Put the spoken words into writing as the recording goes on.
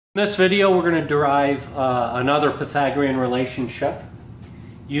In this video, we're going to derive another Pythagorean relationship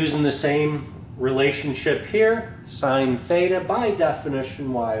using the same relationship here. Sine theta, by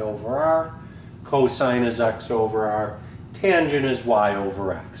definition, y over r. Cosine is x over r. Tangent is y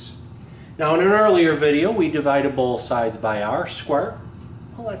over x. Now, in an earlier video, we divided both sides by r squared.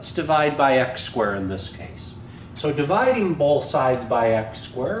 Well, let's divide by x squared in this case. So dividing both sides by x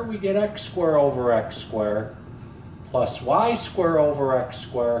squared, we get x squared over x squared plus y squared over x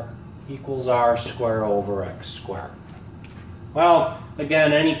squared equals r squared over x squared. Well,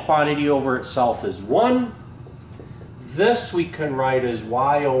 again, any quantity over itself is 1. This we can write as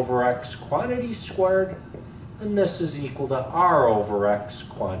y over x quantity squared, and this is equal to r over x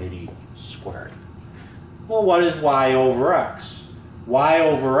quantity squared. Well, what is y over x? Y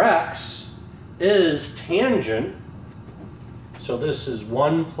over x is tangent, so this is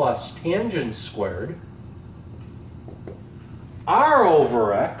 1 plus tangent squared. R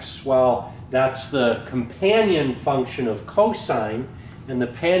over x, well, that's the companion function of cosine, and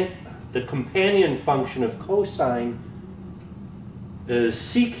the companion function of cosine is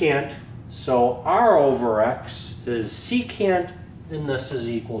secant, so r over x is secant, and this is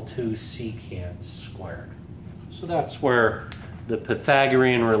equal to secant squared. So that's where the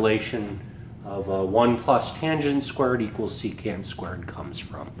Pythagorean relation of 1 plus tangent squared equals secant squared comes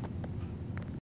from.